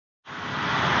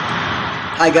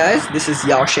Hi guys, this is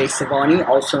Yashay Savani,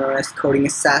 also known as Coding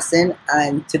Assassin,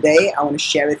 and today I want to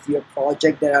share with you a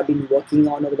project that I've been working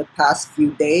on over the past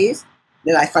few days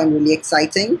that I find really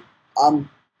exciting. Um,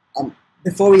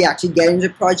 Before we actually get into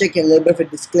the project, a little bit of a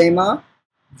disclaimer.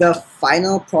 The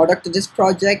final product of this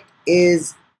project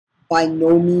is by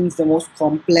no means the most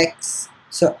complex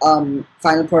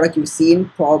final product you've seen.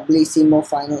 Probably seen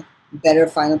better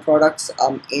final products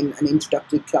in an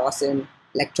introductory class in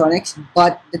electronics,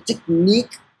 but the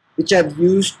technique which I've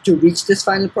used to reach this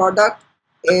final product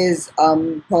is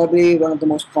probably one of the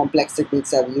most complex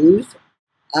techniques I've used.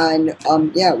 And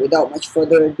yeah, without much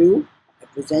further ado, I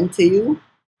present to you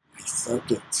my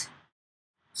circuit.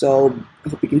 So I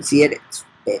hope you can see it. It's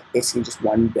basically just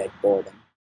one breadboard and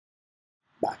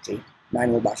battery,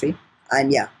 9-volt battery,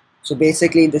 and yeah. So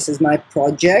basically, this is my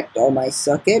project or my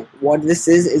circuit. What this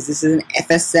is an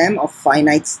FSM or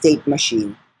Finite State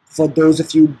Machine. For those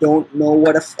of you who don't know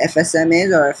what a FSM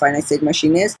is or a Finite State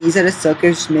Machine is, these are the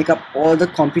circuits that make up all the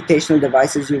computational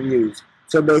devices you use.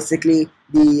 So basically,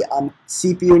 the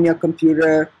CPU in your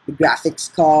computer, the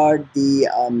graphics card, the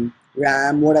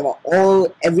RAM, whatever,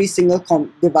 every single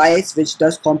device which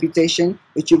does computation,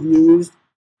 which you've used,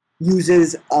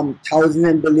 uses thousands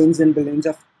and billions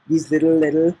of these little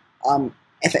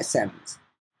FSMs,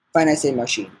 Finite State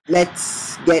Machine.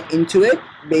 Let's get into it.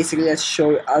 Basically,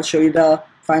 I'll show you the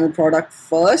final product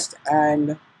first,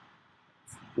 and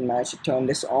I should turn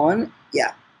this on.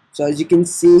 Yeah. So as you can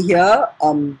see here,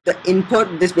 the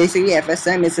input, this basically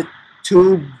FSM is a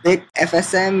 2-bit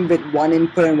FSM with one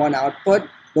input and one output.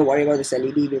 Don't worry about this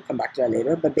LED, we'll come back to that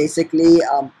later. But basically,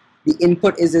 the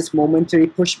input is this momentary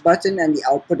push button, and the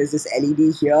output is this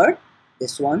LED here.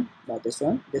 This one, not this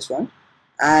one, this one.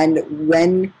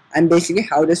 And basically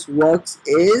how this works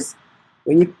is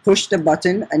when you push the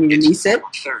button and you release it,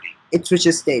 it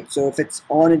switches state. So if it's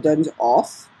on, it turns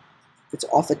off. If it's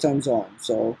off, it turns on.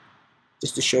 So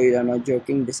just to show you that I'm not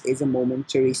joking, this is a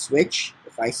momentary switch.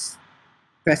 If I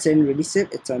press it and release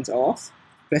it, it turns off.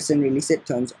 Press and release it,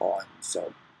 turns on.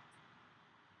 So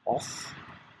off,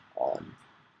 on,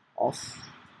 off,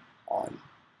 on.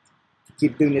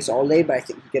 Keep doing this all day, but I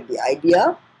think you get the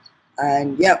idea.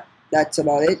 And yeah, that's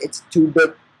about it. It's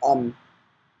 2-bit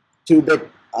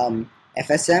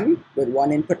FSM with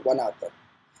one input, one output.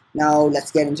 Now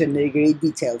let's get into nitty-gritty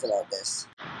details about this.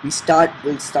 We'll start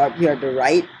here at the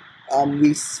right.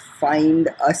 We find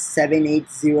a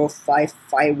 78055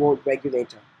 5-volt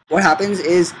regulator. What happens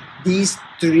is these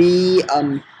three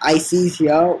ICs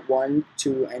here, 1,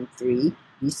 2, and 3.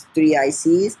 These three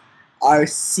ICs are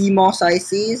CMOS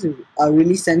ICs, are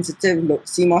really sensitive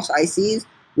CMOS ICs,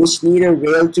 which need a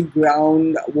rail to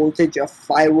ground voltage of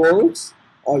 5 volts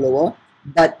or lower.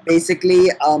 But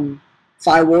basically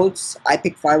 5 volts, I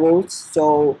picked 5 volts.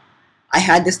 So I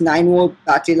had this 9-volt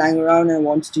battery lying around and I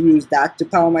wanted to use that to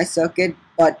power my circuit.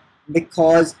 But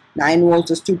because 9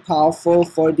 volts was too powerful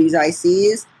for these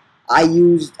ICs, I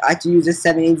had to use a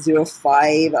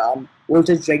 7805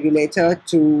 voltage regulator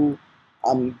to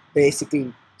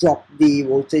basically drop the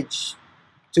voltage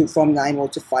from 9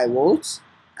 volts to 5 volts.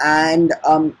 And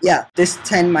yeah, this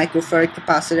 10 microfarad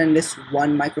capacitor and this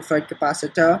 1 microfarad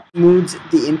capacitor smooths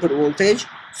the input voltage.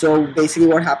 So basically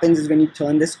what happens is when you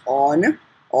turn this on,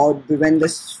 or when the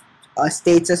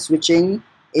states are switching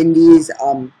in these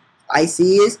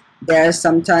ICs, there's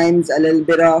sometimes a little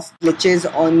bit of glitches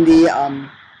on the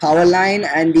power line,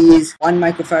 and these 1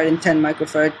 microfarad and 10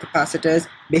 microfarad capacitors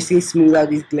basically smooth out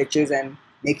these glitches and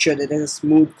make sure that there's a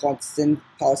smooth, constant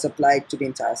power supply to the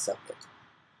entire circuit.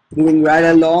 Moving right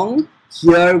along,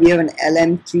 here we have an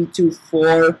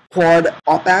LM324 quad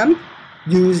op-amp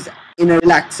used in a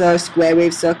relaxer square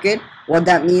wave circuit. What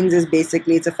that means is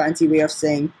basically it's a fancy way of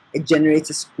saying it generates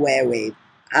a square wave.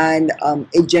 And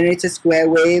it generates a square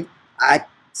wave at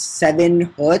 7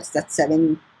 hertz, that's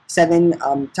 7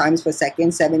 times per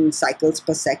second, 7 cycles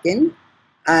per second.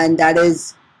 And that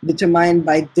is determined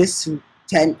by this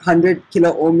 100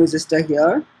 kilo ohm resistor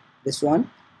here, this one,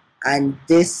 and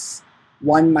this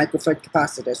 1 microfarad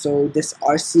capacitor. So this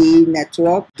RC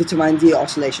network determines the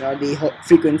oscillation or the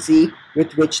frequency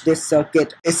with which this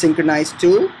circuit is synchronized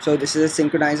to. So this is a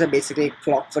synchronizer, basically a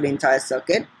clock for the entire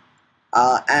circuit.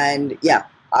 And yeah,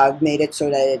 I've made it so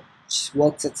that it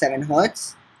works at 7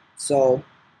 hertz. So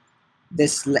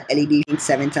this LED is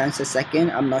 7 times per second.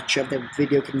 I'm not sure if the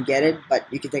video can get it, but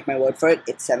you can take my word for it.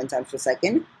 It's 7 times per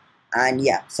second. And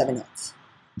yeah, 7 hertz.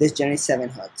 This generates 7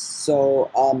 hertz. So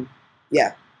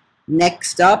yeah.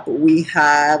 Next up, we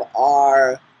have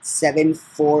our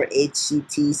 74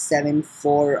 HCT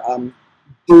 74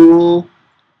 dual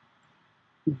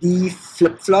D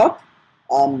flip-flop.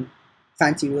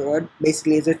 Fancy word.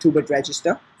 Basically, it's a 2-bit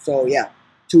register. So yeah,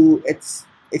 two. It's,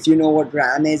 if you know what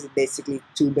RAM is, it's basically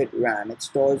 2-bit RAM. It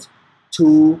stores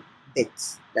 2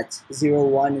 bits. That's 0,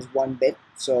 1 is 1 bit,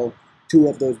 so 2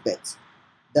 of those bits.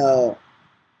 The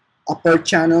upper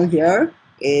channel here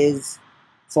is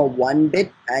for 1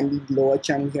 bit, and the lower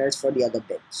channel here is for the other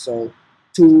bit. So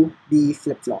 2 D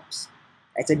flip-flops.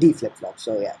 It's a D flip-flop,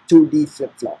 so yeah, 2 D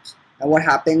flip-flops. And what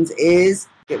happens is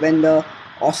when the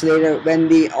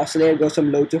oscillator goes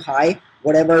from low to high,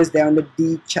 whatever is there on the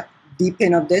D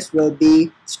pin of this will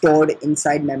be stored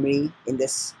inside memory in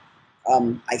this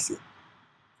IC.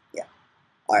 Yeah.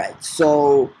 All right.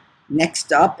 So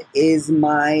next up is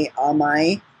my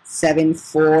RMI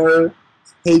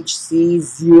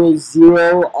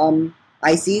 74HC00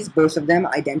 ICs. Both of them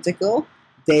identical.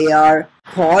 They are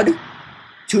quad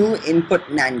 2 input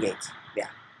NAND gates. Yeah.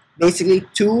 Basically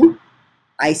 2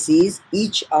 ICs,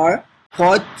 each are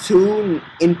quad 2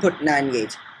 input NAND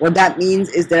gates. What that means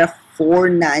is there are 4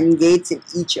 NAND gates in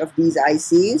each of these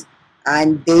ICs,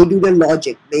 and they do the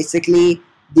logic. Basically,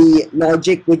 the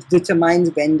logic which determines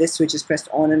when this switch is pressed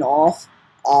on and off.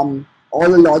 All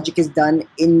the logic is done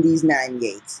in these NAND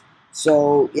gates.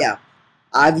 So yeah,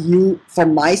 I've used, for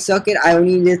my circuit, I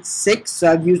only needed 6,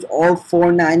 so I've used all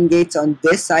 4 NAND gates on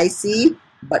this IC,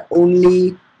 but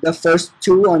only the first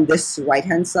 2 on this right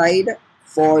hand side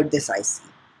for this IC.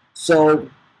 So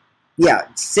yeah,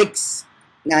 6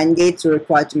 NAND gates were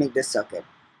required to make this circuit.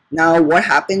 Now what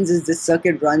happens is this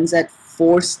circuit runs at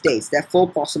 4 states. There are 4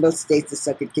 possible states the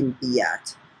circuit can be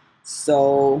at.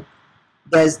 So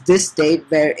there's this state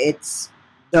where it's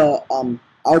the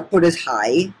output is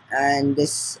high, and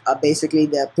this basically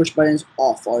the push button is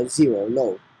off or 0,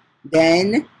 low.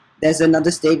 Then there's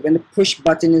another state when the push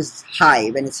button is high,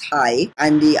 when it's high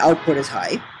and the output is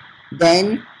high.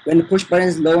 Then when the push button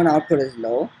is low and output is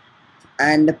low,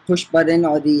 and the push button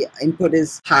or the input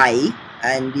is high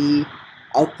and the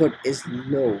output is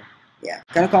low. Yeah,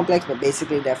 kind of complex, but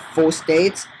basically there are 4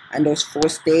 states, and those 4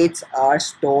 states are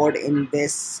stored in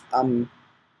this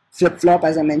flip-flop.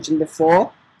 As I mentioned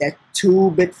before, they're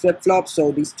 2-bit flip-flops,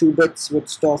 so these 2 bits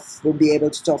would be able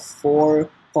to store 4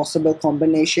 possible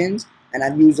combinations, and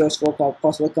I've used those 4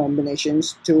 possible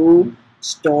combinations to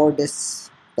store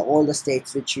all the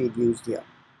states which we've used here.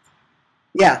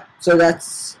 Yeah, so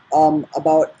that's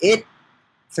about it.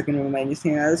 If I can remember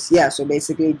anything else, yeah. So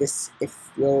basically, this,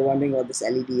 if you're wondering what this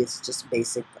LED is, just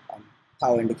basic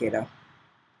power indicator.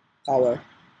 Power,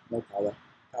 no power.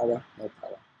 Power, no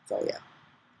power. So yeah,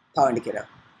 power indicator.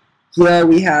 Here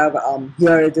we have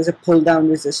here there's a pull down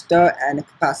resistor and a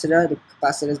capacitor. The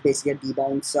capacitor is basically a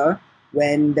debouncer.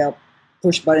 When the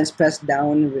push button is pressed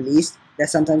down and released,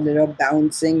 there's sometimes a little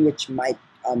bouncing which might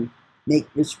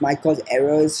cause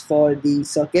errors for the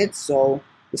circuit. So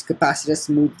this capacitor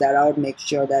smooths that out, makes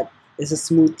sure that there's a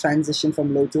smooth transition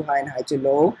from low to high and high to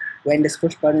low when this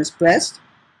push button is pressed.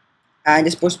 And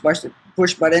this push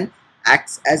button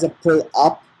acts as a pull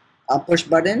up push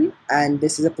button, and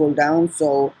this is a pull down.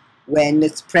 So when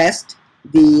it's pressed,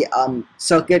 the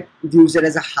circuit views it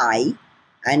as a high,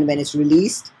 and when it's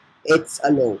released, it's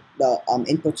a low. The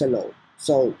inputs are low.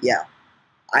 So yeah,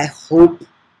 I hope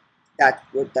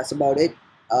that's about it.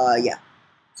 Yeah,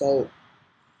 so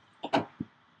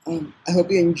I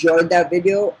hope you enjoyed that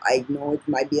video. I know it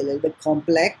might be a little bit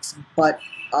complex, but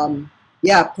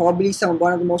yeah, probably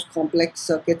one of the most complex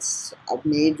circuits I've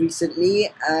made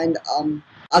recently, and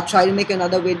I'll try to make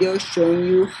another video showing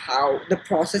you how the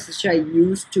process which I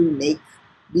used to make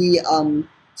the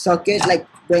circuit, like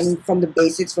from the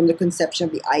basics, from the conception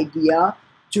of the idea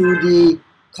to the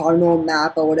Carnot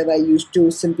map or whatever I used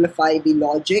to simplify the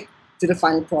logic to the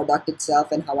final product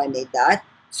itself, and how I made that.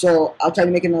 So I'll try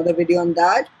to make another video on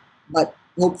that, but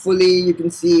hopefully you can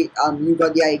see you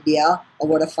got the idea of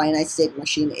what a finite state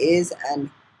machine is, and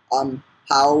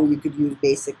how you could use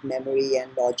basic memory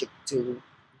and logic to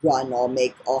run or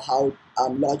make, or how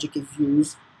logic is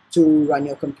used to run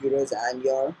your computers and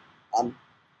your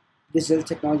digital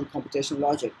technology computational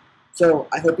logic. So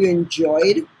I hope you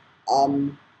enjoyed.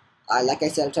 Like I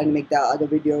said, I'll try to make that other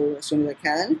video as soon as I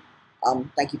can.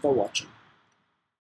 Thank you for watching.